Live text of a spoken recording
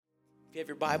If you have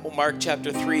your Bible, Mark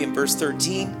chapter 3 and verse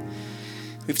 13.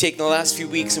 We've taken the last few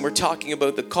weeks and we're talking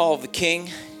about the call of the King.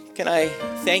 Can I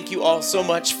thank you all so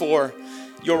much for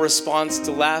your response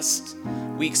to last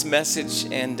week's message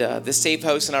and the safe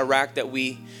house in Iraq that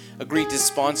we agreed to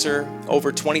sponsor.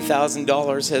 Over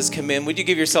 $20,000 has come in. Would you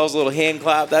give yourselves a little hand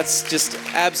clap? That's just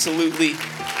absolutely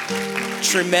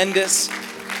tremendous.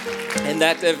 And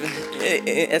that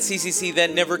at CCC,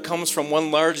 that never comes from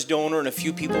one large donor and a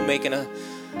few people making a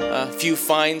few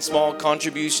fine, small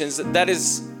contributions. That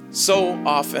is so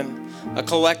often a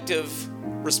collective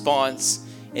response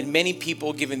and many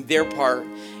people giving their part.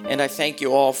 And I thank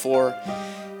you all for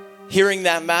hearing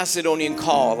that Macedonian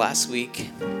call last week.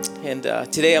 And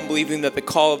today I'm believing that the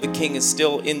call of the King is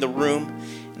still in the room.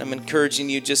 And I'm encouraging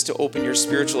you just to open your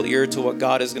spiritual ear to what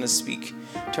God is going to speak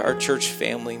to our church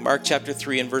family. Mark chapter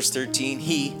 3 and verse 13.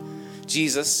 He,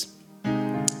 Jesus,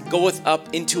 goeth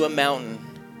up into a mountain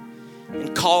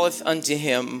and calleth unto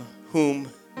him whom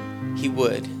he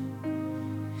would.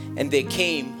 And they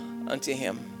came unto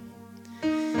him.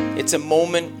 It's a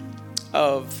moment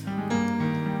of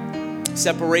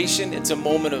separation. It's a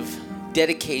moment of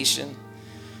dedication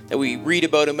that we read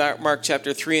about in Mark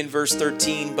chapter 3 and verse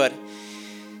 13. But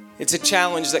it's a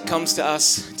challenge that comes to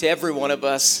us, to every one of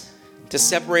us, to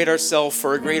separate ourselves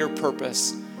for a greater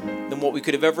purpose than what we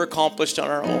could have ever accomplished on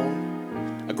our own.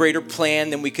 A greater plan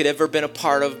than we could ever been a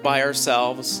part of by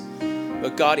ourselves.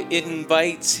 But God, it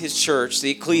invites his church,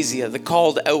 the ecclesia, the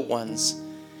called out ones,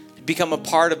 to become a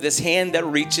part of this hand that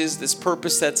reaches, this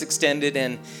purpose that's extended,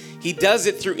 and he does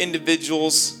it through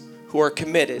individuals who are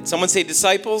committed. Someone say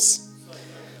disciples.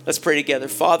 Let's pray together.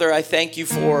 Father, I thank you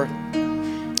for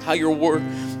how your word,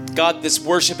 God, this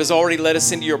worship has already led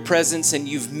us into your presence, and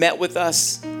you've met with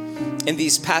us in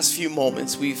these past few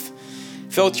moments. We've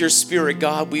felt your spirit,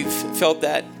 God. We've felt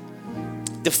that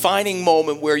defining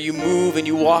moment where you move and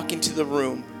you walk into the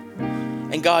room.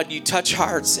 And God, you touch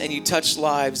hearts and you touch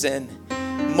lives, and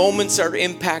moments are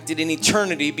impacted in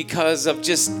eternity because of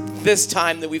just this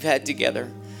time that we've had together.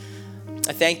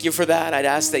 I thank you for that. I'd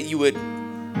ask that you would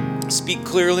speak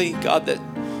clearly, God, that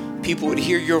people would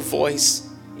hear your voice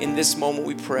in this moment,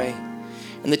 we pray.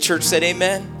 And the church said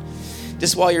amen.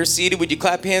 Just while you're seated, would you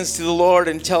clap hands to the Lord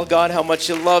and tell God how much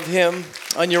you love him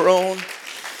on your own?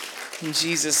 In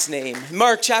Jesus' name.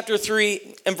 Mark chapter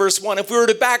 3 and verse 1. If we were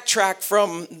to backtrack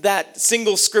from that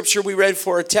single scripture we read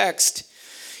for a text,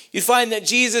 you'd find that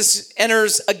Jesus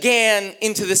enters again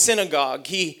into the synagogue.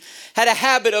 He had a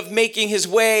habit of making his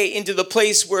way into the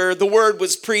place where the word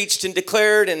was preached and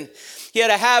declared, and he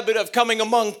had a habit of coming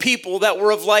among people that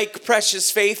were of like precious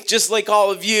faith, just like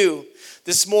all of you.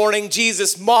 This morning,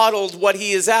 Jesus modeled what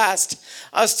he has asked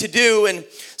us to do. And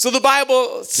so the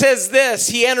Bible says this: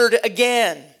 he entered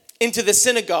again into the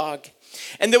synagogue,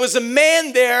 and there was a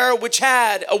man there which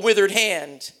had a withered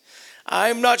hand.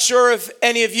 I'm not sure if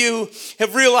any of you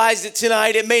have realized it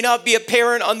tonight. It may not be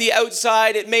apparent on the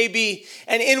outside. It may be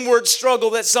an inward struggle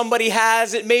that somebody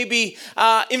has. It may be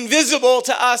invisible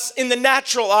to us in the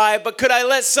natural eye. But could I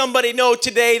let somebody know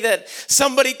today that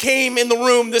somebody came in the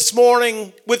room this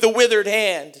morning with a withered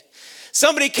hand?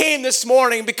 Somebody came this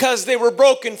morning because they were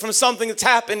broken from something that's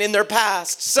happened in their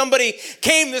past. Somebody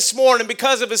came this morning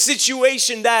because of a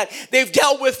situation that they've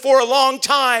dealt with for a long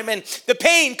time, and the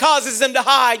pain causes them to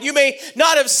hide. You may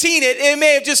not have seen it. It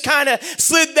may have just kind of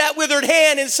slid that withered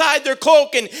hand inside their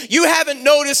cloak, and you haven't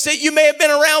noticed it. You may have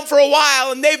been around for a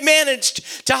while, and they've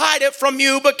managed to hide it from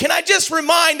you. But can I just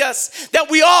remind us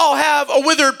that we all have a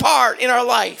withered part in our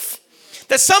life?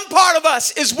 That some part of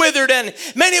us is withered, and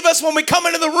many of us, when we come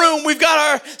into the room, we've got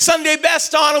our Sunday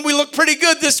best on and we look pretty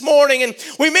good this morning, and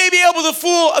we may be able to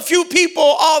fool a few people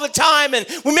all the time, and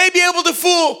we may be able to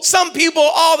fool some people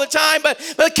all the time, but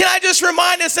can I just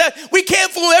remind us that we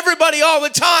can't fool everybody all the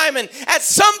time, and at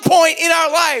some point in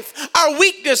our life, our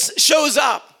weakness shows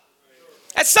up.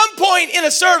 At some point in a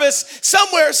service,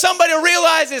 somewhere, somebody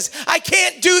realizes, I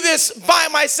can't do this by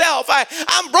myself.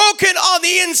 I'm broken on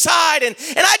the inside. And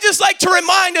I just like to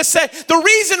remind us that the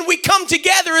reason we come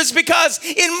together is because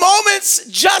in moments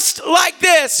just like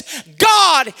this,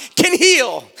 God can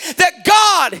heal. That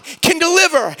God can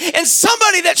deliver. And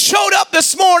somebody that showed up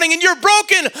this morning and you're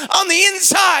broken on the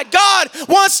inside, God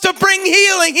wants to bring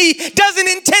healing. He doesn't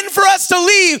intend for us to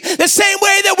leave the same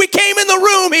way that we came in the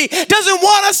room. He doesn't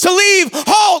want us to leave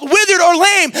halt, withered, or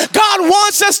lame. God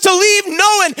wants us to leave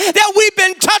knowing that we've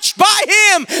been touched by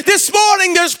him. This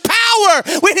morning, there's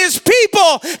power when his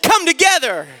people come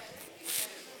together.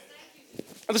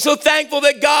 I'm so thankful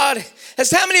that God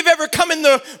How many have ever come in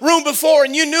the room before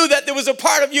and you knew that there was a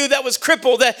part of you that was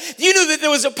crippled, that you knew that there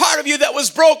was a part of you that was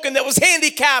broken, that was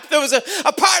handicapped, there was a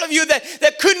part of you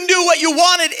that couldn't do what you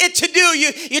wanted it to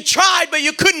do. You tried, but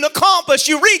you couldn't accomplish.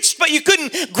 You reached, but you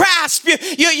couldn't grasp. You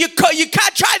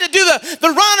tried to do the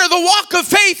run or the walk of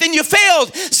faith, and you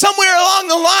failed somewhere along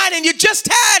the line, and you just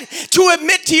had to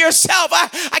admit to yourself,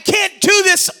 I can't do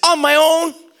this on my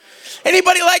own.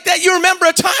 Anybody like that? You remember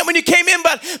a time when you came in,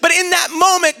 but in that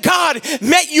moment, God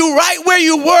met you right where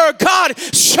you were. God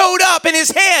showed up and his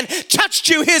hand touched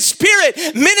you. His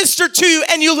spirit ministered to you,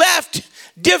 and you left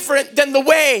different than the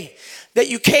way that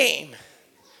you came.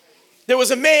 There was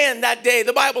a man that day.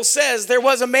 The Bible says there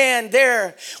was a man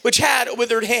there which had a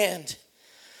withered hand.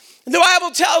 The Bible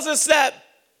tells us that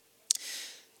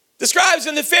the scribes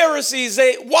and the Pharisees,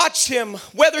 they watched him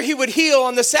whether he would heal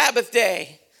on the Sabbath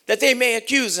day, that they may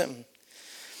accuse him.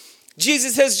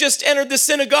 Jesus has just entered the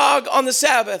synagogue on the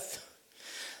Sabbath.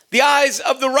 The eyes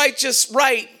of the righteous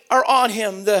right are on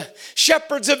him. The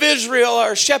shepherds of Israel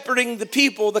are shepherding the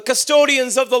people. The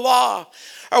custodians of the law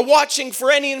are watching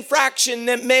for any infraction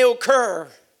that may occur.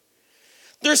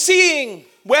 They're seeing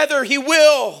whether he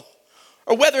will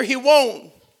or whether he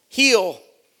won't heal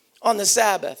on the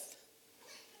Sabbath.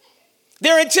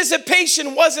 Their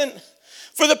anticipation wasn't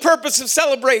for the purpose of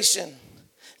celebration.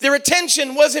 Their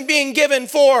attention wasn't being given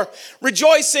for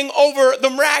rejoicing over the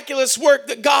miraculous work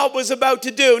that God was about to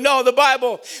do. No, the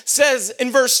Bible says in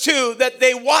verse 2 that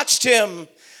they watched him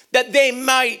that they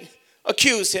might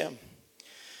accuse him.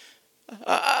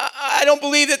 I don't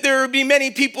believe that there would be many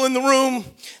people in the room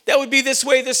that would be this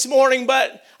way this morning,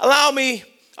 but allow me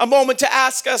a moment to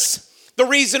ask us the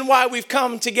reason why we've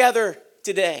come together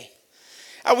today.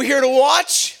 Are we here to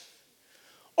watch,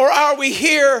 or are we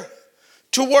here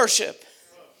to worship?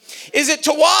 Is it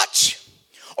to watch,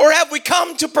 or have we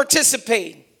come to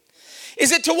participate?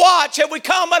 Is it to watch? Have we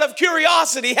come out of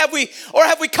curiosity? Have we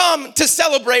come to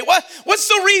celebrate? What's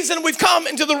the reason we've come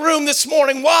into the room this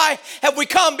morning? Why have we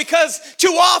come? Because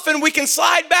too often we can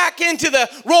slide back into the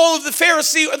role of the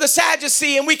Pharisee or the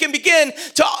Sadducee, and we can begin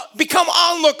to become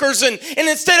onlookers, and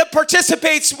instead of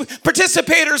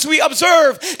participators, we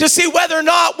observe to see whether or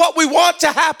not what we want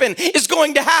to happen is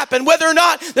going to happen, whether or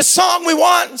not the song we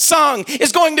want sung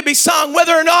is going to be sung,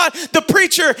 whether or not the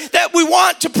preacher that we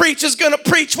want to preach is going to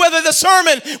preach, whether the sermon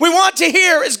we want to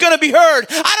hear is going to be heard.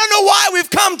 I don't know why we've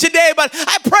come today, but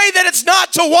I pray that it's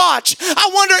not to watch. I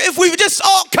wonder if we've just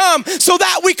all come so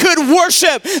that we could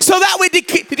worship, so that we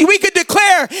could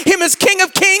declare him as King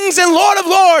of Kings and Lord of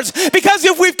Lords. Because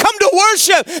if we've come to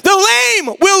worship, the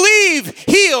lame will leave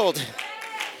healed.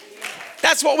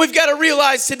 That's what we've got to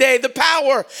realize today. The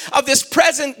power of this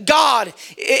present God.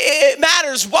 It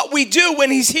matters what we do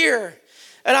when he's here.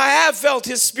 And I have felt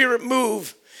his spirit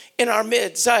move in our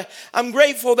midst. I'm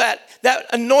grateful that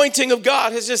anointing of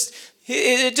God has just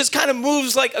kind of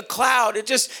moves like a cloud. It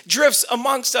just drifts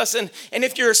amongst us. And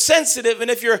if you're sensitive,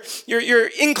 and if you're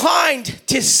inclined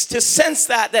to sense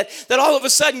that all of a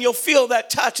sudden you'll feel that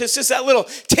touch. It's just that little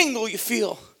tingle you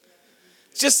feel.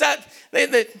 It's just that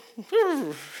I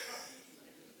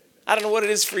don't know what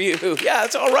it is for you. Yeah,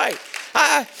 it's all right.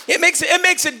 It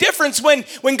makes a difference when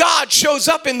God shows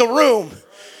up in the room.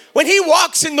 When he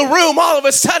walks in the room, all of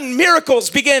a sudden miracles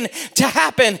begin to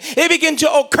happen. They begin to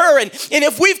occur. And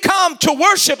if we've come to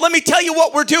worship, let me tell you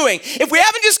what we're doing. If we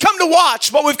haven't just come to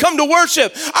watch, but we've come to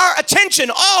worship, our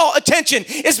attention, all attention,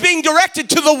 is being directed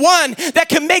to the one that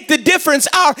can make the difference.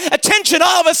 Our attention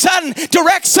all of a sudden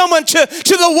directs someone to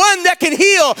the one that can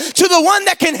heal, to the one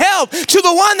that can help, to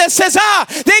the one that says,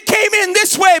 they came in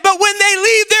this way, but when they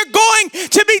leave, they're going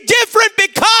to be different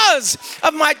because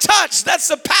of my touch. That's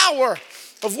the power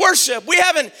of worship. We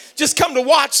haven't just come to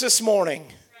watch this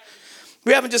morning.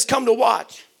 We haven't just come to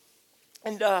watch.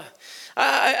 And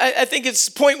I think it's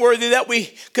point worthy that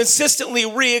we consistently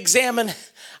re-examine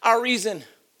our reason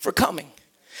for coming.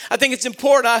 I think it's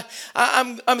important.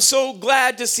 I'm so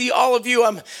glad to see all of you.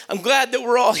 I'm glad that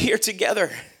we're all here together.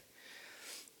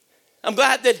 I'm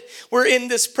glad that we're in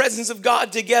this presence of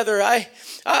God together. I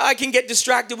can get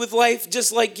distracted with life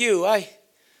just like you.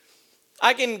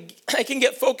 I can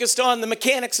get focused on the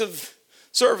mechanics of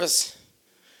service,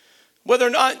 whether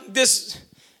or not this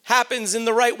happens in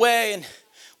the right way, and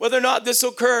whether or not this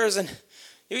occurs. And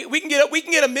we can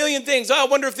get a million things. I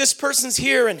wonder if this person's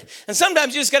here, and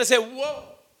sometimes you just got to say, whoa,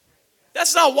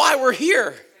 that's not why we're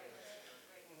here.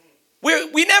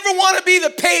 We never want to be the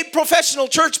paid professional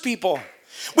church people.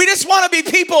 We just want to be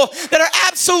people that are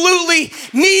absolutely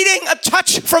needing a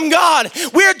touch from God.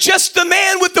 We're just the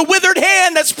man with the withered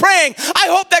hand that's praying. I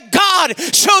hope that God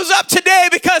shows up today,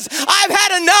 because I've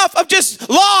had enough of just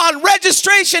law and registry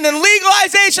registration and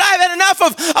legalization. I've had enough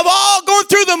of all going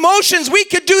through the motions. We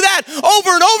could do that over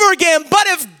and over again. But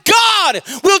if God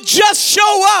will just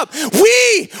show up,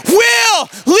 we will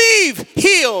leave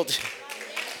healed.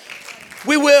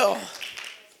 We will.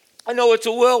 I know it's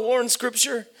a well-worn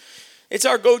scripture. It's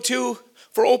our go-to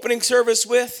for opening service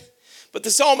with. But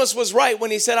the psalmist was right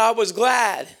when he said, I was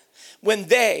glad when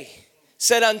they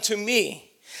said unto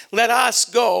me, let us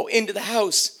go into the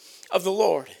house of the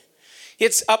Lord.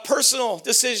 It's a personal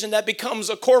decision that becomes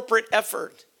a corporate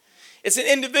effort. It's an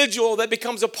individual that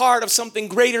becomes a part of something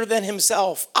greater than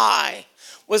himself. I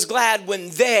was glad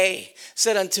when they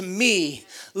said unto me,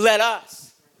 let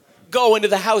us go into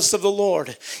the house of the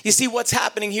Lord. You see, what's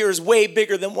happening here is way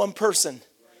bigger than one person.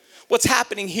 What's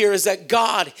happening here is that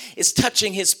God is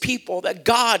touching his people, that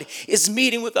God is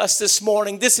meeting with us this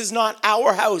morning. This is not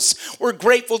our house. We're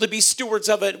grateful to be stewards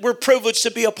of it. We're privileged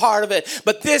to be a part of it.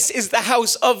 But this is the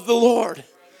house of the Lord.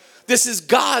 This is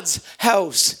God's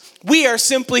house. We are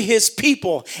simply his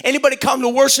people. Anybody come to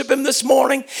worship him this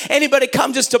morning? Anybody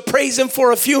come just to praise him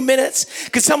for a few minutes?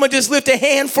 Could someone just lift a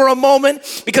hand for a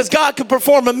moment? Because God could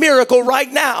perform a miracle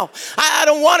right now. I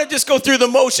don't want to just go through the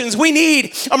motions. We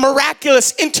need a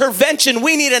miraculous intervention.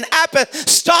 We need an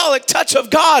apostolic touch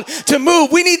of God to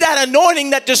move. We need that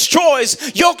anointing that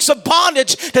destroys yokes of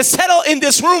bondage to settle in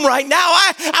this room right now.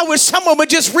 I wish someone would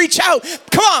just reach out.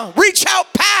 Come on, reach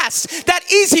out past that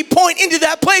easy point into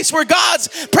that place where God's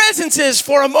presence is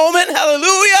for a moment.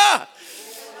 Hallelujah.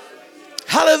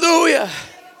 Hallelujah.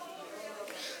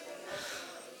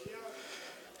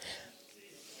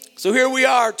 So here we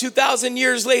are 2,000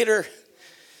 years later,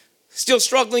 still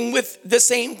struggling with the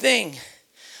same thing.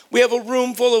 We have a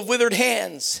room full of withered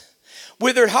hands,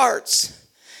 withered hearts,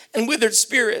 and withered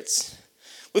spirits.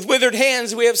 With withered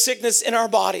hands, we have sickness in our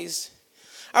bodies.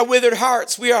 Our withered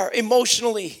hearts, we are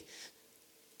emotionally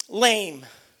lame.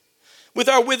 With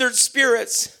our withered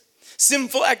spirits,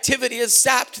 sinful activity has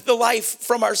sapped the life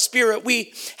from our spirit.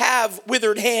 We have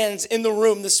withered hands in the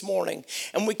room this morning,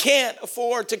 and we can't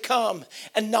afford to come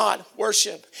and not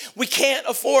worship. We can't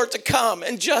afford to come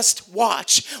and just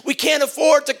watch. We can't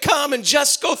afford to come and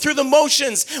just go through the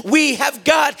motions. We have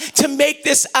got to make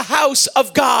this a house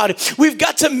of God. We've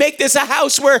got to make this a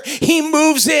house where he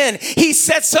moves in. He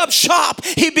sets up shop.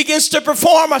 He begins to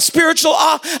perform a spiritual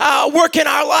work in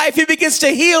our life. He begins to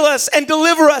heal us and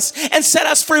deliver us and set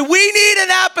us free. We need an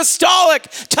apostolic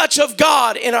touch of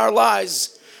God in our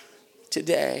lives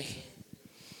today.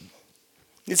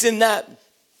 It's in that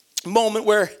moment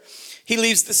where he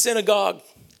leaves the synagogue,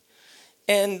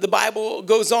 and the Bible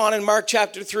goes on in Mark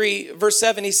chapter 3, verse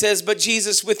 7. He says, but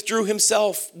Jesus withdrew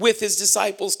himself with his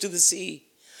disciples to the sea.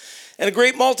 And a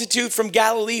great multitude from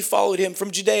Galilee followed him,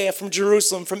 from Judea, from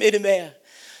Jerusalem, from Idumea,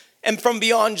 and from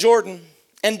beyond Jordan.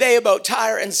 And they about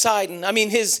Tyre and Sidon. I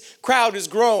mean, his crowd has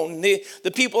grown. The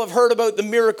people have heard about the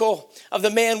miracle of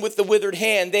the man with the withered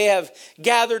hand. They have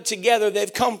gathered together.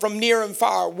 They've come from near and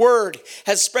far. Word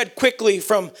has spread quickly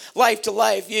from life to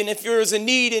life. And if there was a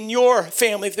need in your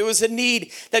family, if there was a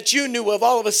need that you knew of,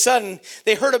 all of a sudden,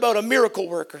 they heard about a miracle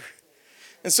worker.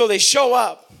 And so they show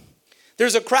up.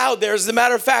 There's a crowd there. As a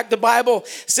matter of fact, the Bible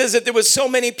says that there was so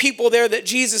many people there that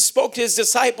Jesus spoke to his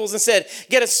disciples and said,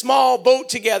 get a small boat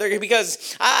together,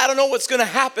 because I don't know what's going to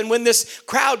happen when this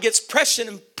crowd gets pressing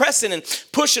and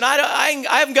pushing. I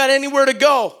haven't got anywhere to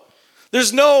go.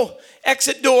 There's no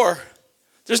exit door.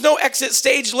 There's no exit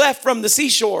stage left from the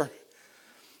seashore.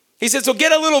 He said, so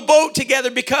get a little boat together,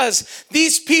 because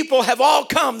these people have all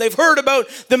come. They've heard about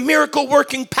the miracle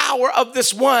working power of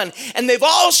this one, and they've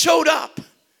all showed up.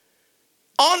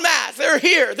 En masse, they're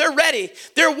here, they're ready,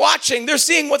 they're watching, they're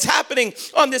seeing what's happening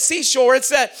on the seashore. It's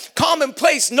that common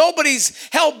place. Nobody's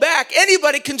held back.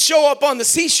 Anybody can show up on the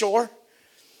seashore.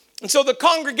 And so the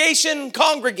congregation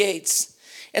congregates,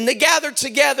 and they gather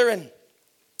together, and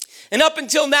up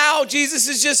until now, Jesus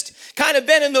has just kind of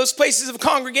been in those places of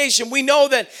congregation. We know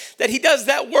that he does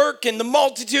that work, and the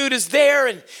multitude is there,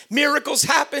 and miracles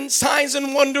happen, signs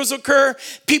and wonders occur.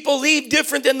 People leave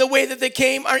different than the way that they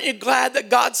came. Aren't you glad that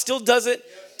God still does it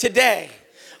today?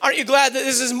 Aren't you glad that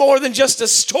this is more than just a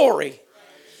story?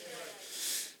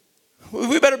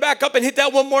 We better back up and hit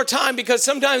that one more time, because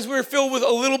sometimes we're filled with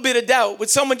a little bit of doubt. Would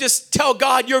someone just tell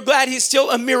God you're glad he's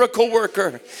still a miracle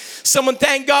worker? Someone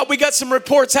thank God. We got some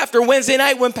reports after Wednesday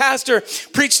night when Pastor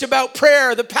preached about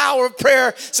prayer, the power of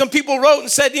prayer. Some people wrote and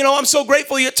said, I'm so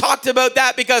grateful you talked about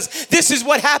that, because this is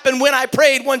what happened when I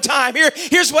prayed one time.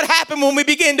 Here's what happened when we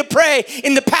began to pray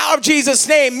in the power of Jesus'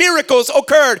 name. Miracles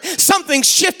occurred. Something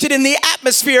shifted in the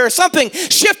atmosphere. Something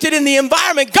shifted in the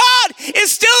environment. God is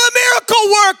still a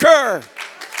miracle worker.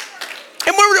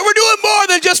 And we're doing more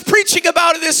than just preaching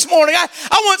about it this morning.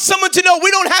 I want someone to know we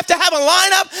don't have to have a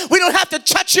lineup. We don't have to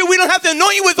touch you. We don't have to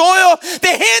anoint you with oil. The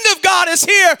hand of God is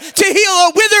here to heal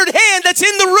a withered hand that's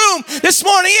in the room this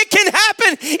morning. It can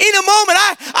happen in a moment.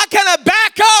 I kind of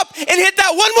back up and hit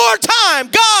that one more time.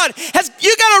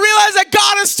 You got to realize that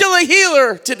God is still a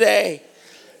healer today.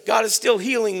 God is still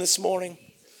healing this morning.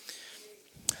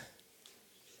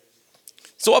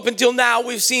 So up until now,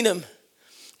 we've seen him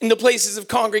in the places of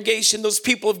congregation. Those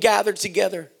people have gathered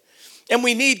together. And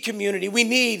we need community. We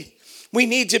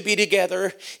need to be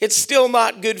together. It's still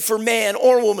not good for man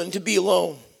or woman to be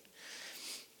alone.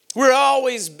 We're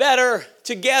always better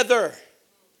together.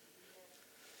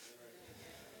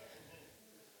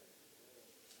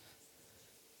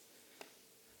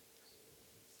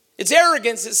 It's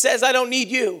arrogance that says, I don't need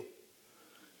you.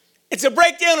 It's a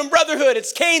breakdown in brotherhood.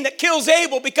 It's Cain that kills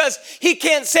Abel because he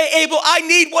can't say, Abel, I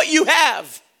need what you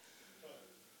have.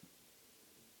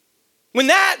 When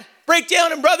that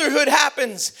breakdown in brotherhood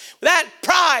happens, that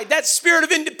pride, that spirit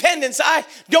of independence, I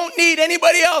don't need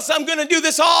anybody else. I'm going to do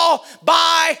this all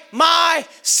by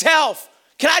myself.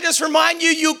 Can I just remind you,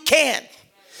 you can't.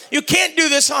 You can't do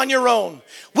this on your own.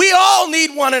 We all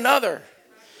need one another.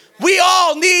 We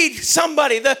all need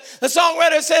somebody. The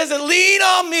songwriter says, lean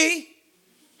on me.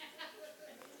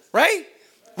 Right?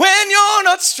 When you're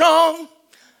not strong,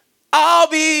 I'll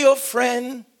be your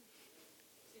friend.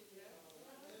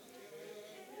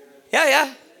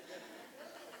 Yeah.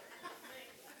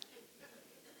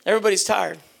 Everybody's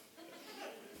tired.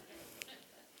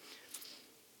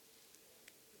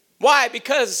 Why?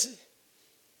 Because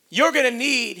you're going to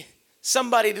need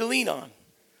somebody to lean on.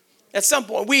 At some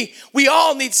point, we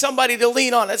all need somebody to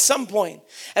lean on at some point.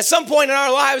 At some point in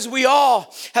our lives, we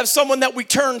all have someone that we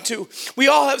turn to. We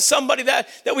all have somebody that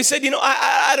we said,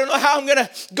 I don't know how I'm going to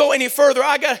go any further.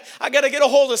 I got to get a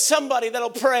hold of somebody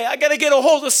that'll pray. I got to get a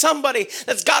hold of somebody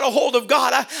that's got a hold of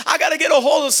God. I got to get a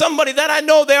hold of somebody that I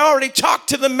know they already talked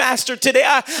to the master today.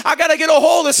 I got to get a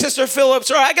hold of Sister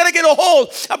Phillips, or I got to get a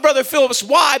hold of Brother Phillips.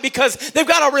 Why? Because they've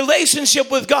got a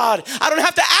relationship with God. I don't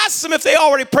have to ask them if they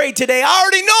already prayed today. I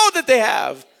already know that they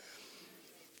have.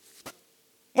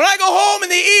 When I go home in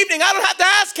the evening, I don't have to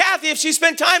ask Kathy if she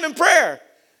spent time in prayer.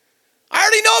 I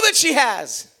already know that she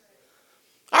has.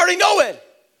 I already know it.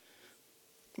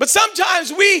 But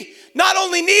sometimes we not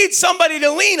only need somebody to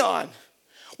lean on,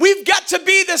 we've got to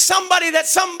be the somebody that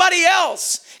somebody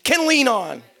else can lean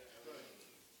on.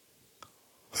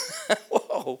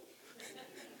 Whoa.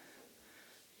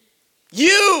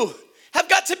 You have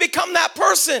got to become that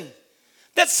person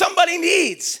that somebody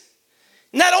needs.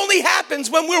 And that only happens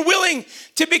when we're willing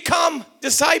to become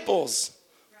disciples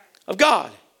of God.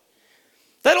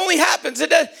 That only happens.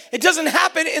 It doesn't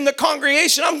happen in the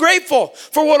congregation. I'm grateful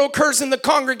for what occurs in the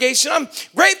congregation. I'm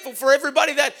grateful for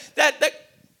everybody that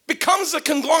becomes the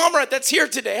conglomerate that's here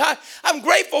today. I'm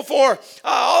grateful for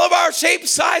all of our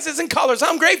shapes, sizes, and colors.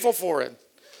 I'm grateful for it.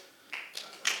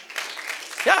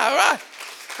 Yeah,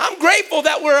 I'm grateful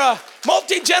that we're a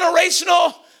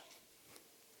multi-generational,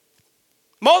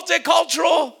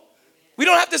 multicultural. We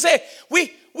don't have to say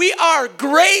it. We are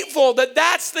grateful that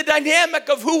that's the dynamic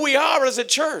of who we are as a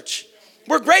church.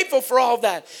 We're grateful for all of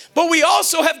that. But we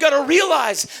also have got to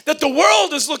realize that the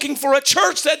world is looking for a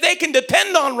church that they can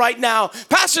depend on right now.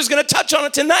 Pastor's going to touch on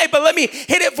it tonight, but let me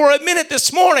hit it for a minute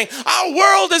this morning. Our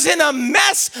world is in a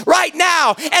mess right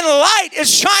now, and light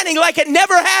is shining like it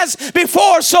never has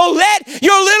before. So let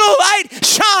your little light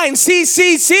shine,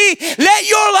 CCC. Let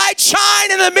your light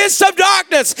shine in the midst of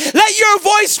darkness. Let your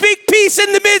voice speak peace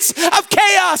in the midst of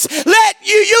chaos.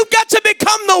 You've got to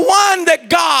become the one that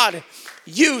God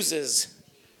uses.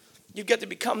 You've got to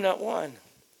become that one.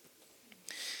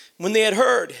 When they had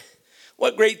heard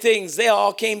what great things, they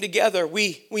all came together.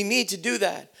 We need to do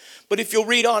that. But if you'll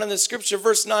read on in the scripture,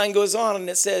 verse 9 goes on and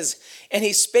it says, and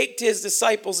he spake to his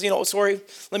disciples,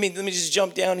 let me just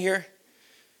jump down here.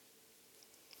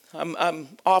 I'm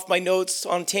off my notes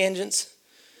on tangents.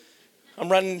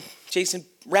 I'm chasing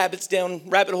rabbits down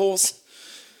rabbit holes.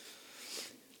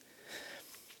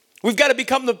 We've got to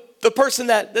become the person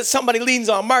that somebody leans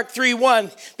on. Mark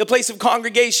 3:1, the place of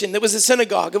congregation. It was a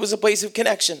synagogue. It was a place of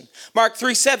connection. Mark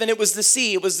 3:7, it was the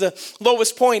sea. It was the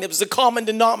lowest point. It was the common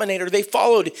denominator. They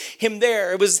followed him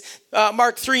there. It was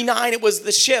Mark 3:9, it was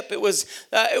the ship. It was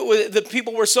the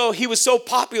people he was so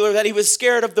popular that he was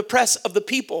scared of the press of the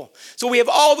people. So we have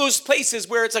all those places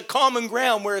where it's a common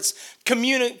ground, where it's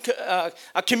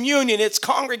a communion, it's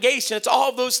congregation, it's all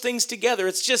of those things together.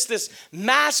 It's just this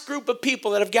mass group of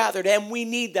people that have gathered, and we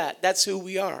need that. That's who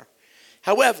we are.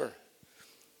 However,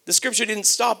 the scripture didn't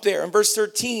stop there. In verse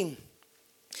 13,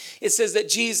 it says that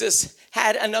Jesus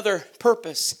had another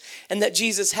purpose and that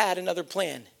Jesus had another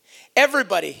plan.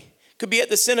 Everybody could be at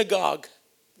the synagogue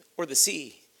or the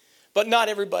sea, but not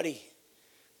everybody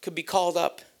could be called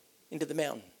up into the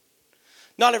mountain.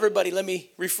 Not everybody, let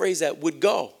me rephrase that, would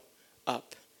go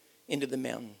up into the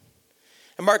mountain.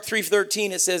 In Mark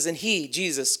 3:13 it says, and he,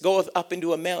 Jesus, goeth up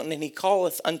into a mountain, and he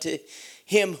calleth unto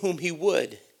him whom he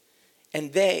would,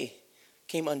 and they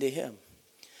came unto him.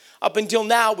 Up until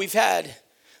now, we've had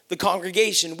the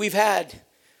congregation, we've had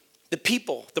the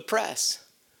people, the press,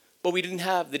 but we didn't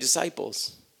have the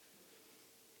disciples.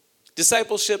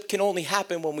 Discipleship can only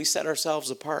happen when we set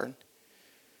ourselves apart.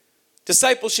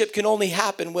 Discipleship can only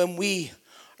happen when we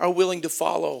are willing to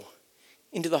follow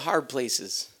into the hard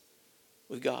places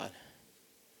with God.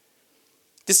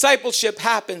 Discipleship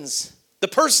happens. The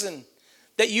person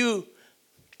that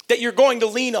you're going to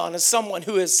lean on is someone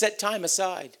who has set time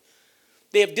aside.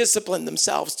 They have disciplined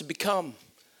themselves to become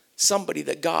somebody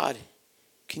that God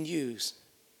can use.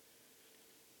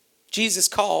 Jesus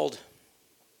called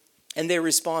and they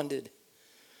responded.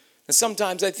 And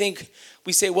sometimes I think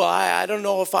we say, well, I don't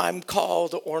know if I'm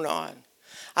called or not.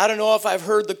 I don't know if I've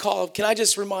heard the call. Can I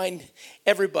just remind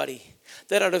everybody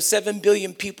that out of 7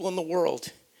 billion people in the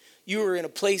world, you are in a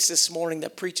place this morning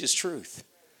that preaches truth.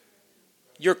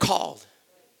 You're called.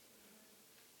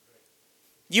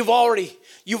 You've already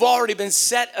been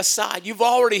set aside. You've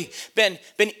already been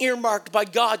earmarked by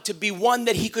God to be one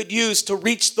that he could use to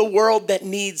reach the world that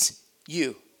needs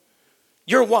you.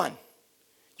 You're one.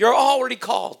 You're already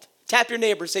called. Tap your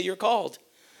neighbor, say you're called.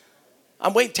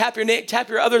 I'm waiting, tap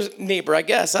your other neighbor, I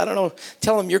guess. I don't know.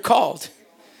 Tell him you're called.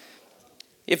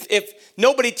 If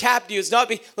nobody tapped you, it's not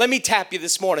me. Let me tap you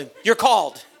this morning. You're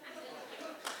called.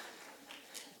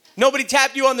 Nobody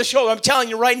tapped you on the shoulder. I'm telling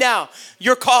you right now,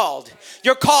 you're called.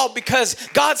 You're called because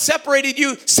God separated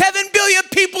you, 7 billion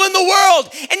people in the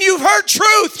world, and you've heard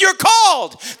truth. You're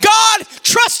called. God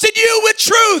trusted you with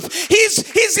truth.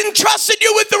 He's entrusted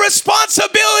you with the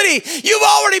responsibility. You've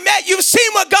already met. You've seen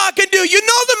what God can do. You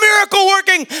know the miracle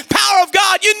working power of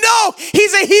God. You know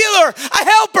he's a healer, a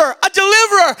helper, a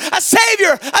deliverer, a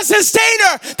savior, a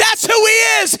sustainer. That's who he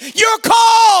is. You're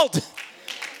called.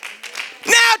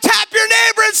 Now tap your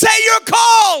neighbor and say you're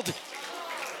called.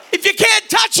 If you can't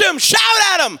touch him, shout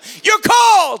at him. You're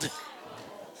called.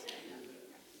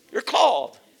 You're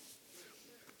called.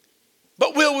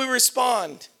 But will we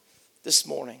respond this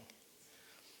morning?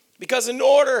 Because in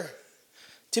order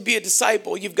to be a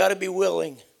disciple, you've got to be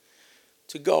willing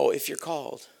to go if you're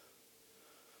called.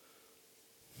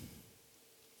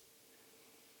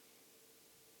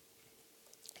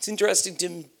 It's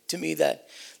interesting to me that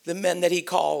the men that he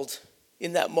called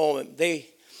in that moment, they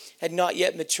had not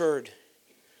yet matured.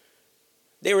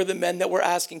 They were the men that were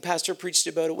asking, Pastor preached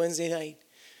about it Wednesday night,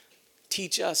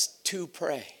 teach us to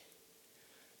pray.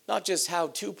 Not just how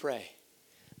to pray.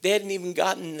 They hadn't even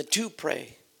gotten the to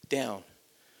pray down.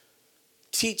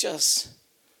 Teach us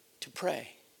to pray.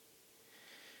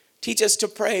 Teach us to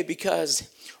pray because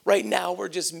right now we're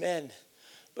just men.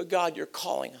 But God, you're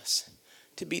calling us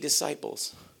to be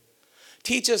disciples.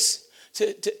 Teach us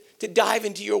to dive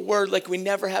into your word like we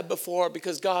never have before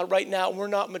because God, right now we're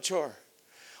not mature.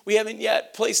 We haven't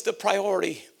yet placed the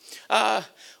priority.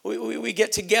 We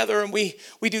get together and we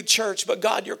do church, but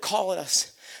God, you're calling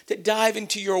us to dive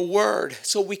into your word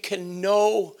so we can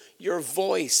know your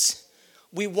voice.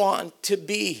 We want to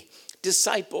be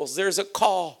disciples. There's a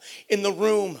call in the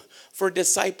room for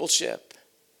discipleship.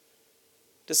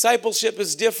 Discipleship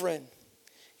is different.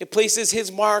 It places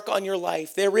his mark on your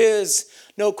life. There is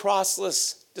no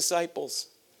crossless disciples.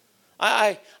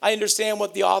 I understand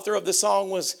what the author of the song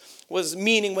was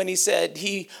meaning when he said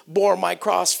he bore my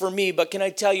cross for me. But can I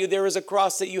tell you, there is a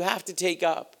cross that you have to take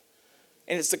up.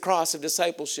 And it's the cross of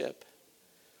discipleship.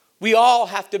 We all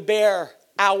have to bear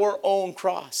our own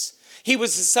cross. He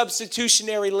was the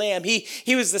substitutionary lamb.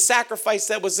 He was the sacrifice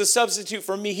that was the substitute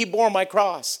for me. He bore my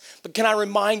cross. But can I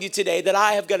remind you today that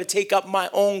I have got to take up my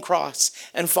own cross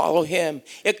and follow him.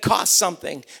 It costs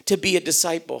something to be a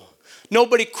disciple.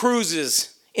 Nobody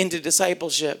cruises into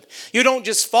discipleship. You don't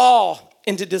just fall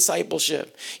into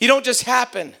discipleship. You don't just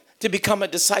happen to become a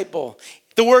disciple.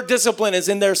 The word discipline is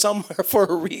in there somewhere for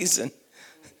a reason.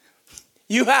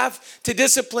 You have to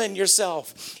discipline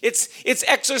yourself. It's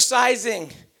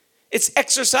exercising It's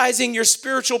exercising your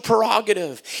spiritual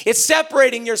prerogative. It's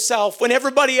separating yourself when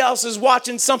everybody else is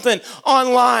watching something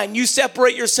online. You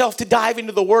separate yourself to dive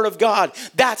into the Word of God.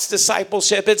 That's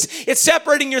discipleship. It's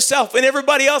separating yourself when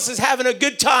everybody else is having a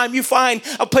good time. You find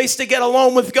a place to get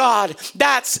alone with God.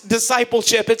 That's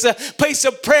discipleship. It's a place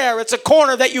of prayer. It's a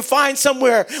corner that you find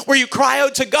somewhere where you cry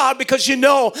out to God because you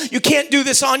know you can't do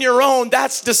this on your own.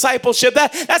 That's discipleship.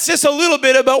 That's just a little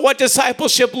bit about what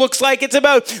discipleship looks like. It's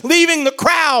about leaving the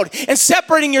crowd and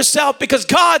separating yourself because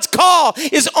God's call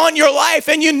is on your life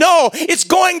and you know it's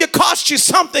going to cost you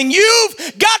something.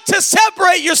 You've got to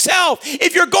separate yourself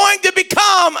if you're going to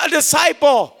become a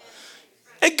disciple.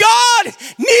 And God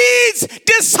needs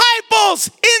disciples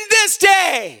in this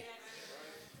day.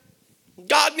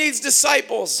 God needs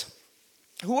disciples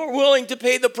who are willing to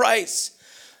pay the price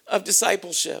of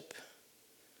discipleship.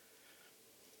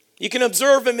 You can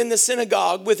observe him in the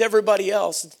synagogue with everybody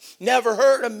else. Never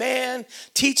heard a man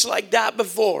teach like that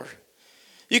before.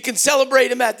 You can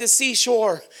celebrate him at the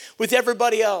seashore with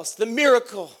everybody else. The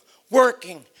miracle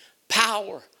working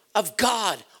power of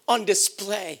God on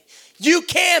display. You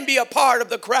can be a part of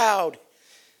the crowd,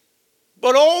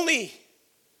 but only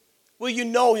will you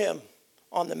know him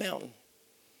on the mountain.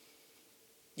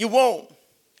 You won't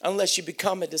unless you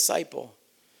become a disciple.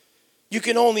 You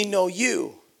can only know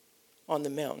you on the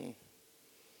mountain.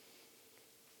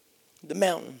 The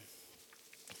mountain.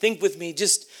 Think with me.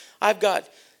 I've got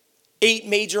 8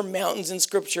 major mountains in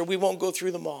Scripture. We won't go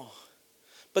through them all.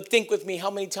 But think with me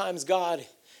how many times God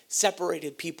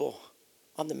separated people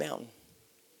on the mountain.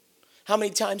 How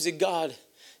many times did God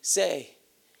say?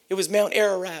 It was Mount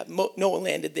Ararat. Noah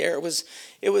landed there.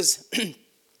 It was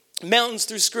mountains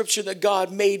through Scripture that God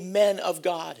made men of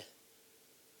God.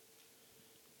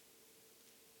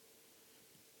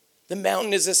 The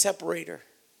mountain is a separator.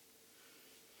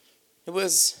 It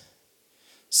was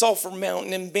Sulphur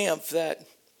Mountain in Banff that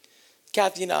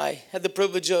Kathy and I had the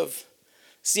privilege of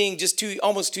seeing just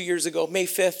almost 2 years ago, May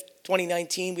 5th,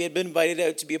 2019. We had been invited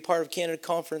out to be a part of Canada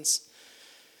Conference.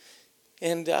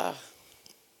 And Trevin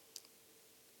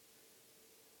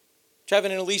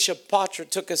and Alicia Patra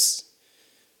took us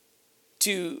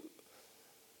to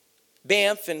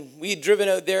Banff, and we had driven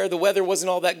out there. The weather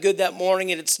wasn't all that good that morning.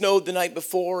 It had snowed the night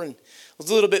before, and it was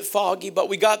a little bit foggy. But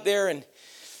we got there, and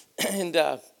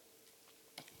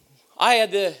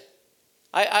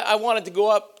I wanted to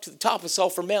go up to the top of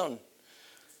Sulphur Mountain.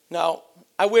 Now,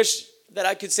 I wish that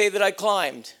I could say that I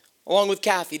climbed along with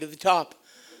Kathy to the top of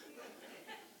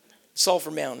Sulphur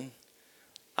Mountain.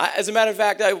 As a matter of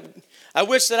fact, I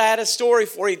wish that I had a story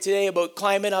for you today about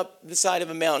climbing up the side of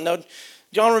a mountain. Now,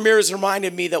 John Ramirez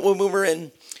reminded me that when we were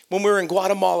in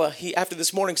Guatemala, after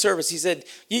this morning service, he said,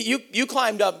 you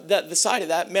climbed up the side of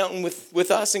that mountain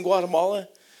with us in Guatemala.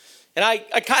 And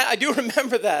I do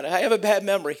remember that. I have a bad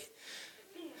memory.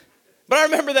 But I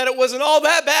remember that it wasn't all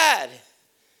that bad.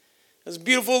 It was a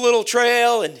beautiful little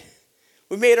trail, and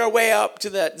we made our way up to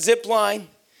that zip line.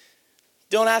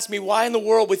 Don't ask me why in the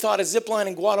world we thought a zip line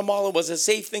in Guatemala was a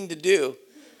safe thing to do.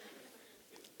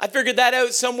 I figured that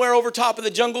out somewhere over top of the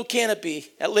jungle canopy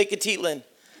at Lake Atitlan.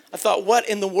 I thought, what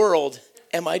in the world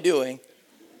am I doing?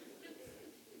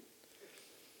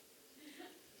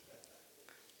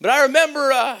 But I remember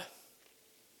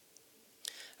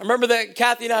that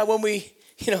Kathy and I, when we,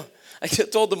 I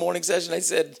told the morning session, I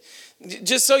said,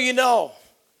 just so you know,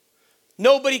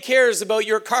 nobody cares about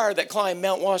your car that climbed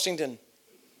Mount Washington.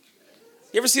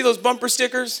 You ever see those bumper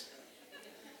stickers?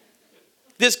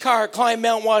 This car climbed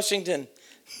Mount Washington.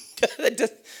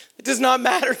 It does not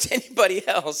matter to anybody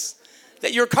else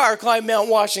that your car climbed Mount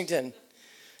Washington.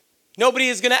 Nobody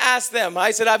is going to ask them.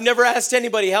 I said, I've never asked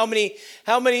anybody how many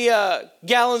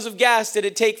gallons of gas did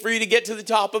it take for you to get to the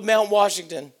top of Mount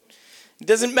Washington. It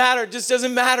doesn't matter. It just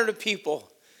doesn't matter to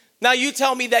people. Now you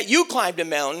tell me that you climbed a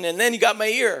mountain and then you got my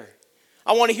ear.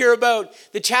 I want to hear about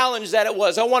the challenge that it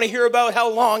was. I want to hear about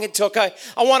how long it took. I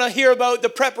want to hear about the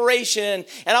preparation,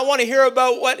 and I want to hear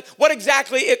about what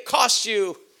exactly it cost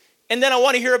you. And then I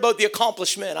want to hear about the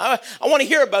accomplishment. I want to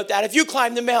hear about that. If you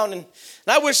climbed the mountain, and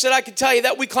I wish that I could tell you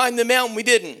that we climbed the mountain, we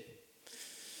didn't.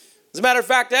 As a matter of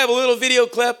fact, I have a little video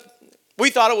clip. We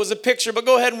thought it was a picture, but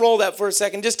go ahead and roll that for a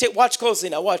second. Just watch closely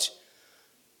now. Watch.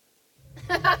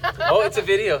 Oh, it's a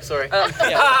video. Sorry. Going up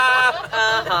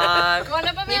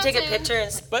a mountain. You take a picture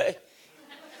and... But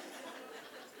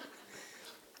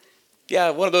yeah,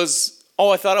 one of those,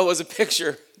 I thought it was a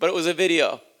picture, but it was a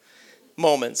video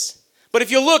moments. But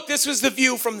if you look, this was the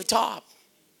view from the top.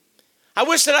 I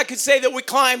wish that I could say that we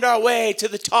climbed our way to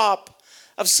the top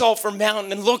of Sulphur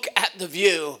Mountain and look at the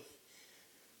view.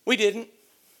 We didn't.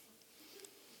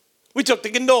 We took the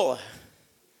gondola.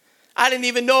 I didn't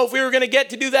even know if we were going to get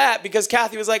to do that because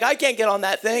Kathy was like, I can't get on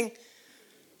that thing.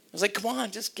 I was like, come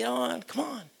on, just get on. Come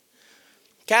on.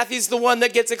 Kathy's the one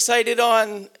that gets excited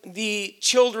on the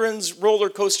children's roller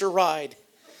coaster ride.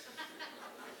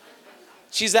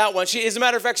 She's that one. As a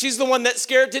matter of fact, she's the one that's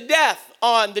scared to death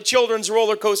on the children's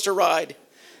roller coaster ride,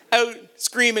 out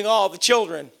screaming all the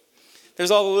children.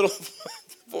 There's all the little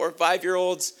 4 or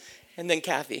 5-year-olds, and then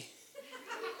Kathy.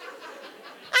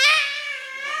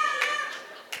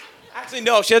 Actually,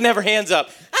 no, she doesn't have her hands up.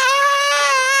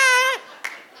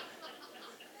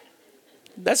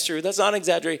 That's true. That's not an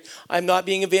exaggeration. I'm not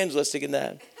being evangelistic in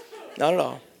that. Not at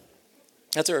all.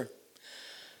 That's her.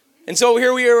 And so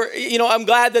here we are, I'm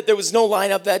glad that there was no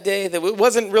lineup that day, that it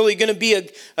wasn't really going to be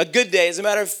a good day. As a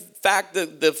matter of fact,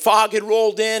 the fog had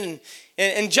rolled in,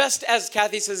 and just as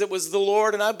Kathy says, it was the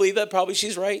Lord, and I believe that probably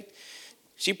she's right.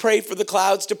 She prayed for the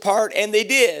clouds to part, and they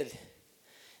did.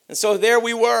 And so there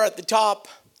we were at the top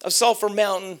of Sulphur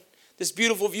Mountain, this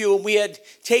beautiful view, and we had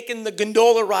taken the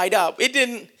gondola ride up.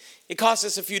 It cost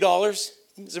us a few dollars.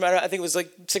 As a matter of fact, I think it was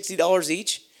like $60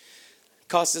 each. It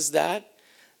cost us that.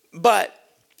 But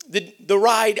the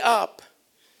ride up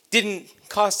didn't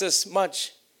cost us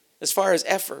much as far as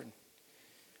effort.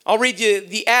 I'll read you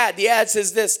the ad. The ad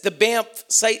says this: the Banff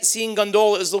Sightseeing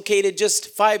Gondola is located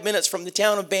just 5 minutes from the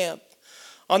town of Banff,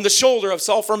 on the shoulder of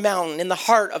Sulphur Mountain in the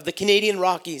heart of the Canadian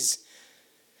Rockies.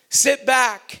 Sit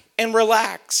back and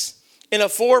relax in a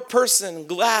 4-person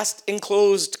glass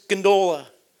enclosed gondola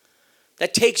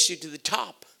that takes you to the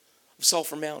top of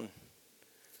Sulphur Mountain.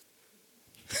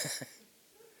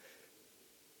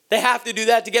 They have to do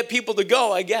that to get people to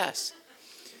go, I guess.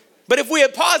 But if we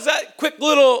had paused that quick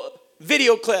little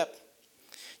video clip,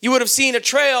 you would have seen a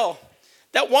trail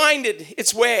that winded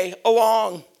its way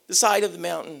along the side of the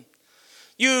mountain.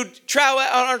 You'd travel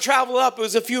on our travel up. It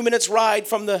was a few minutes ride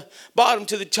from the bottom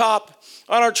to the top.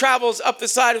 On our travels up the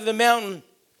side of the mountain,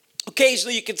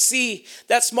 occasionally you could see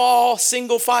that small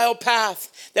single file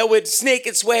path that would snake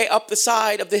its way up the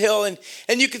side of the hill. And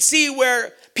you could see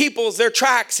where their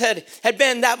tracks had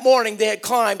been that morning they had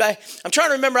climbed. I'm trying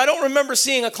to remember. I don't remember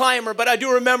seeing a climber, but I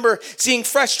do remember seeing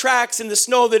fresh tracks in the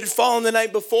snow that had fallen the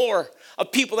night before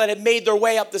of people that had made their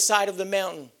way up the side of the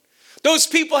mountain. Those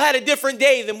people had a different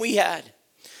day than we had.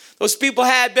 Those people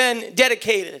had been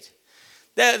dedicated.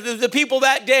 The people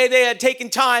that day, they had taken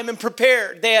time and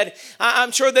prepared.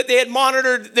 I'm sure that they had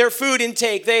monitored their food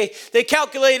intake. They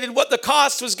calculated what the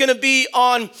cost was going to be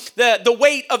on the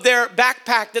weight of their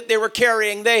backpack that they were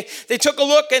carrying. They took a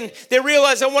look and they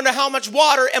realized, I wonder how much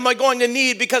water am I going to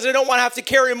need, because I don't want to have to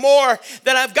carry more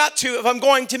than I've got to if I'm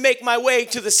going to make my way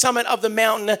to the summit of the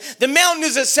mountain. The mountain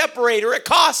is a separator. It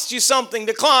costs you something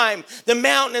to climb the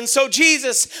mountain. And so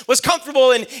Jesus was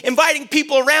comfortable in inviting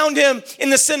people around him in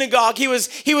the synagogue. He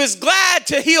was glad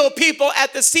to heal people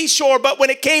at the seashore, but when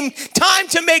it came time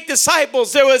to make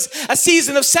disciples, there was a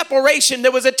season of separation.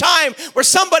 There was a time where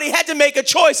somebody had to make a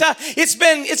choice. It's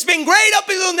been great up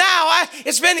until now.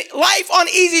 It's been life on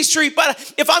easy street,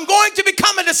 but if I'm going to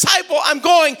become a disciple, I'm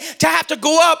going to have to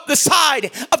go up the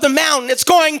side of the mountain. It's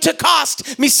going to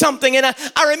cost me something. And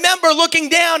I remember looking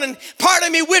down, and part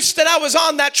of me wished that I was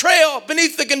on that trail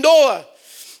beneath the gondola.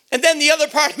 And then the other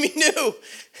part of me knew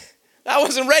I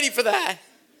wasn't ready for that.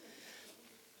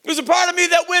 There was a part of me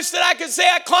that wished that I could say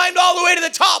I climbed all the way to the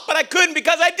top, but I couldn't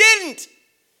because I didn't.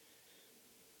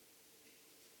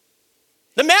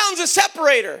 The mountain's a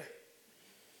separator.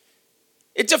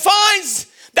 It defines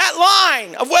that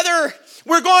line of whether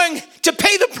we're going to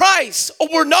pay the price or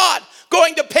we're not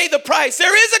going to pay the price.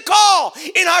 There is a call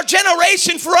in our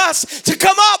generation for us to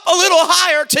come up a little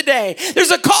higher today.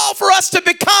 There's a call for us to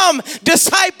become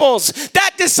disciples.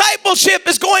 That discipleship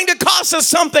is going to cost us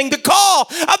something. The call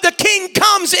of the King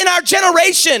comes in our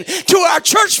generation to our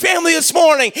church family this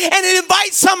morning, and it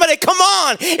invites somebody, come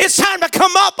on, it's time to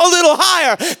come up a little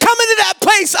higher. Come into that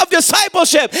place of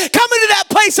discipleship. Come into that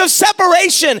place of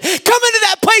separation. Come into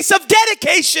that place of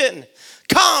dedication.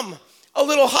 Come a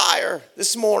little higher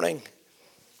this morning.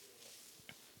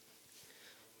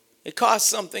 It costs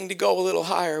something to go a little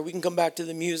higher. We can come back to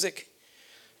the music.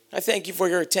 I thank you for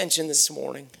your attention this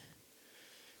morning.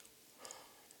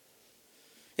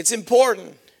 It's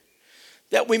important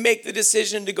that we make the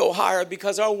decision to go higher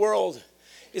because our world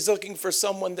is looking for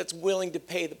someone that's willing to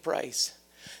pay the price.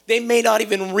 They may not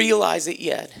even realize it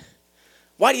yet.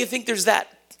 Why do you think there's that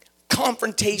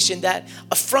confrontation, that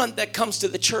affront that comes to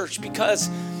the church? Because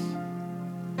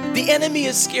the enemy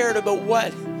is scared about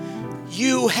what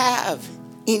you have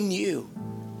in you.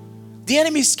 The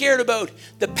enemy's scared about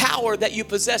the power that you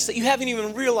possess that you haven't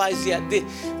even realized yet.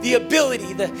 The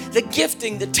ability, the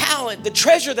gifting, the talent, the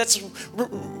treasure that's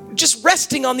just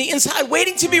resting on the inside,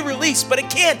 waiting to be released, but it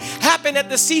can't happen at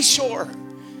the seashore.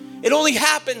 It only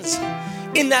happens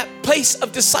in that place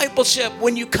of discipleship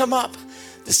when you come up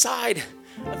the side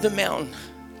of the mountain.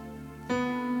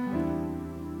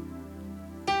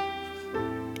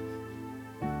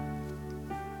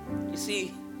 You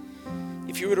see,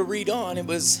 if you were to read on, it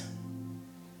was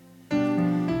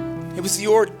the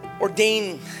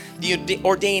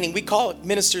ordaining. We call it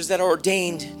ministers that are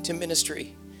ordained to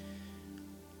ministry.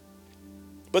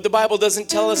 But the Bible doesn't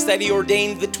tell us that he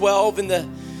ordained the 12 in the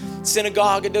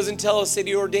synagogue. It doesn't tell us that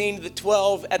he ordained the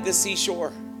 12 at the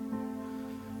seashore.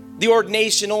 The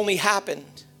ordination only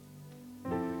happened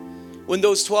when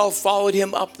those 12 followed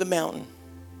him up the mountain.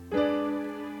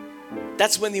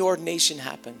 That's when the ordination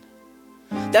happened.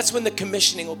 That's when the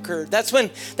commissioning occurred. That's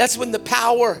when the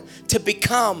power to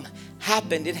become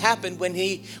happened. It happened when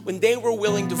they were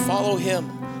willing to follow him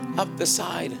up the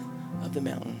side of the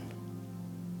mountain.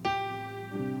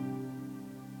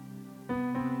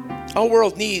 Our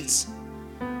world needs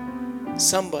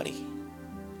somebody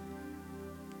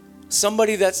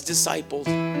that's discipled.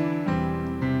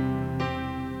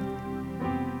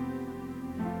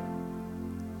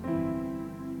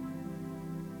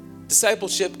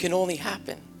 Discipleship can only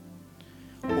happen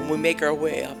when we make our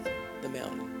way up the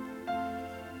mountain.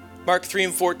 Mark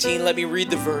 3:14, let me read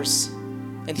the verse.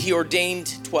 And he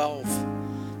ordained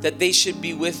 12 that they should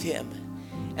be with him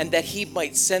and that he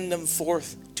might send them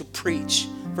forth to preach.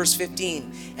 Verse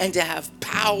 15, and to have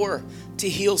power to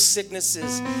heal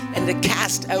sicknesses and to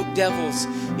cast out devils.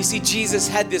 You see, Jesus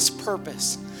had this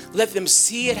purpose. Let them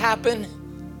see it happen,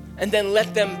 and then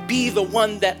let them be the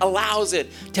one that allows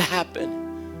it to happen.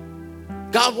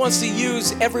 God wants to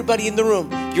use everybody in the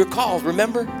room. You're called,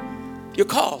 remember? You're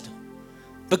called.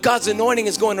 But God's anointing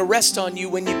is going to rest on you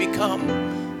when you become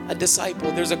a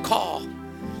disciple. There's a call.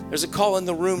 There's a call in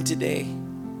the room today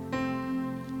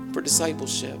for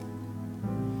discipleship.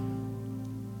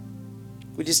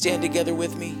 Would you stand together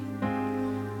with me?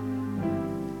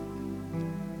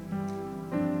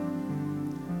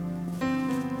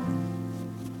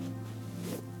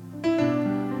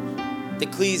 The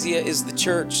ecclesia is the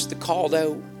church, the called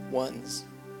out ones.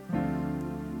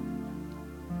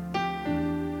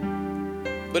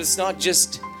 But it's not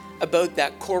just about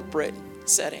that corporate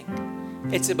setting.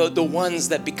 It's about the ones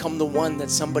that become the one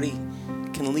that somebody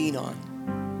can lean on.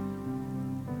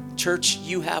 Church,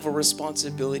 you have a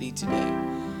responsibility today.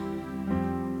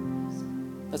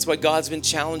 That's why God's been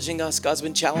challenging us. God's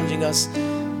been challenging us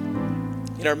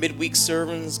in our midweek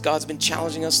sermons. God's been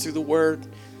challenging us through the Word.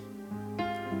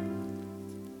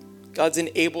 God's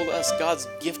enabled us. God's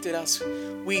gifted us.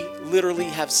 We literally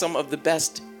have some of the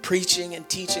best preaching and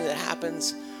teaching that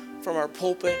happens from our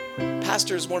pulpit.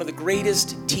 Pastor is one of the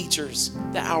greatest teachers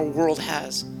that our world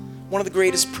has. One of the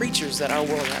greatest preachers that our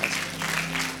world has.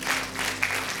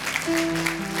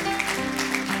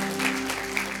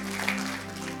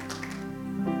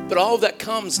 But all of that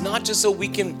comes not just so we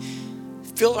can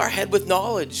fill our head with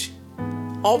knowledge.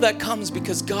 All that comes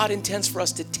because God intends for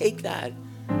us to take that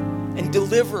and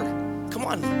deliver. Come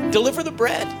on, deliver the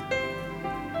bread.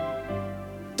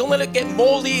 Don't let it get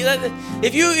moldy.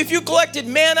 If you collected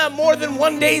manna more than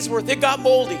one day's worth, it got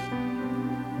moldy.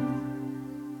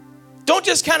 Don't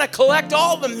just kind of collect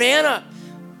all the manna.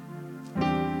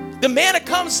 The manna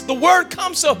comes, the word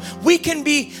comes so we can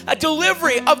be a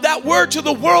delivery of that word to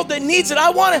the world that needs it.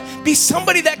 I want to be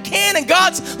somebody that can, and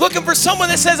God's looking for someone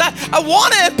that says, I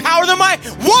want to empower them. I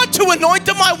want to anoint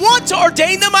them. I want to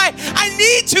ordain them. I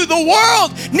need to. The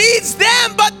world needs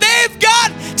them, but they've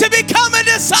got to become a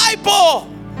disciple.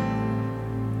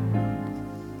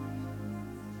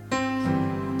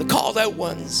 The called out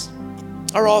ones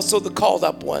are also the called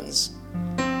up ones.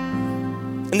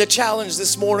 And the challenge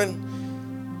this morning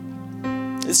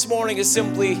is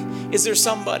simply, is there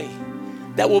somebody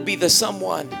that will be the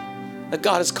someone that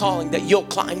God is calling, that you'll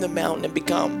climb the mountain and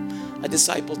become a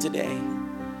disciple today?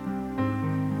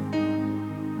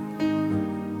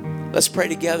 Let's pray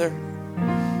together.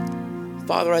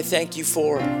 Father, I thank you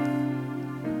for,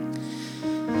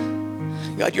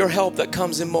 God, your help that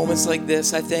comes in moments like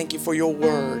this. I thank you for your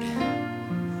word,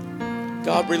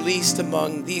 God, released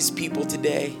among these people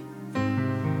today.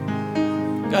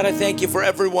 God, I thank you for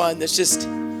everyone that's just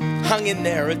hung in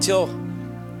there until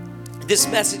this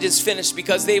message is finished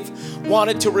because they've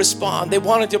wanted to respond. They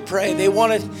wanted to pray.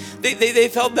 They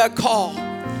felt that call.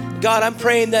 God, I'm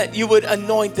praying that you would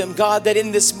anoint them. God, that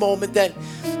in this moment that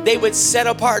they would set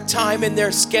apart time in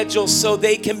their schedule so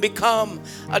they can become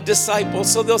a disciple.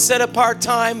 So they'll set apart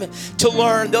time to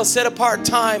learn. They'll set apart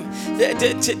time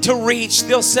to reach.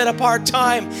 They'll set apart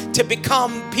time to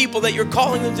become people that you're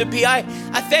calling them to be. I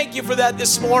thank you for that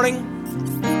this morning.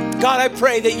 God, I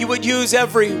pray that you would use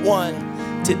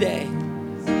everyone today.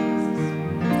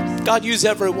 God, use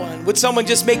everyone. Would someone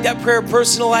just make that prayer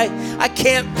personal? I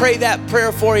can't pray that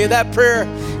prayer for you. That prayer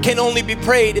can only be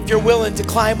prayed if you're willing to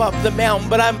climb up the mountain.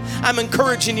 But I'm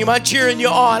encouraging you. I'm cheering you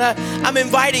on. I'm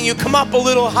inviting you. Come up a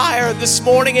little higher this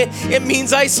morning. It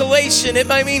means isolation. It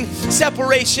might mean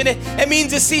separation. It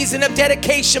means a season of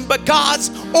dedication. But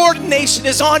God's ordination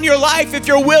is on your life if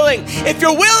you're willing. If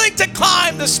you're willing to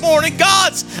climb this morning,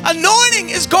 God's anointing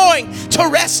is going to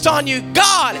rest on you.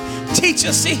 God, teach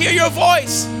us to hear your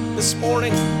voice this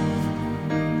morning.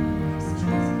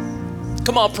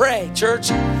 Come on, pray, church.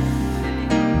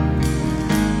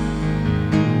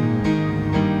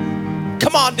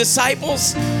 Come on,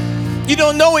 disciples. You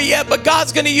don't know it yet, but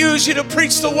God's going to use you to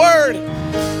preach the word.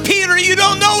 Peter, you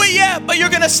don't know it yet, but you're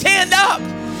going to stand up.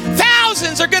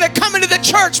 Thousands are going to come into the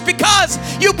church because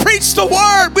you preach the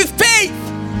word with faith.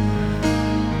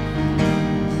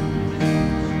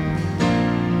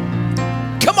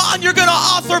 Come on, you're going to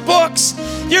author books.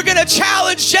 You're going to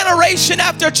challenge generation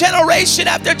after generation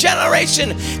after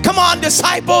generation. Come on,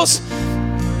 disciples.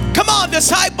 Come on,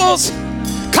 disciples.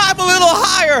 Climb a little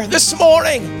higher this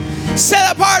morning.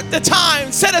 Set apart the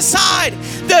time. Set aside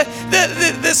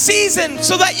the season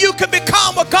so that you can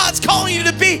become what God's calling you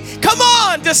to be. Come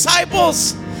on,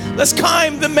 disciples. Let's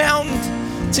climb the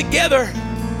mountain together.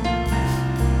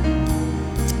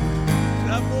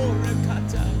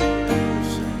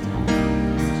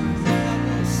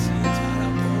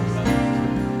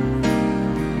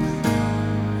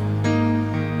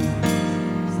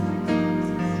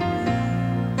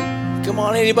 Come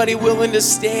on, anybody willing to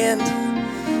stand?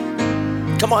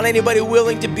 Come on, anybody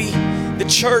willing to be the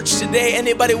church today?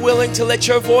 Anybody willing to let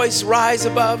your voice rise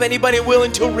above? Anybody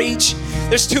willing to reach?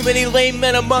 There's too many lame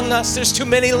men among us. There's too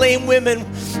many lame women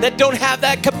that don't have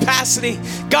that capacity.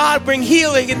 God, bring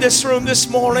healing in this room this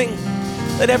morning.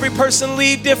 Let every person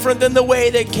leave different than the way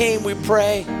they came, we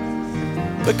pray.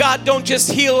 But God, don't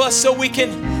just heal us so we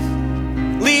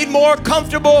can lead more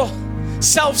comfortable,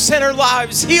 self-centered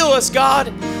lives. Heal us,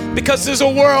 God, because there's a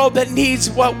world that needs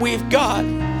what we've got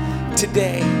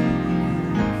today.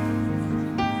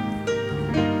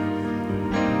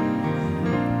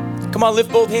 Come on,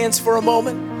 lift both hands for a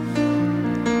moment.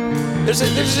 There's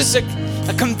just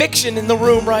a conviction in the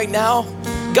room right now.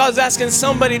 God's asking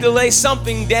somebody to lay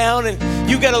something down and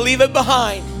you got to leave it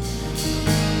behind.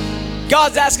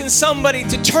 God's asking somebody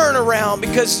to turn around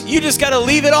because you just got to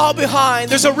leave it all behind.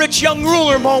 There's a rich young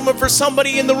ruler moment for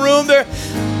somebody in the room.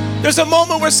 There's a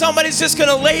moment where somebody's just going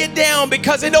to lay it down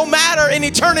because it don't matter in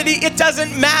eternity. It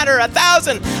doesn't matter.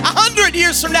 1,000, 100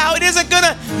 years from now, it isn't going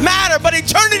to matter, but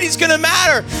eternity's going to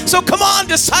matter. So come on,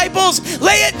 disciples,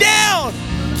 lay it down.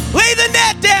 Lay the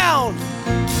net down.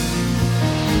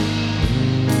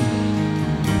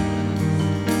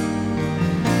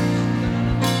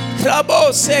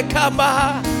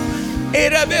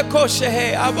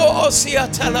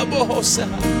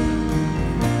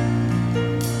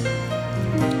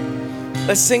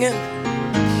 Let's sing it.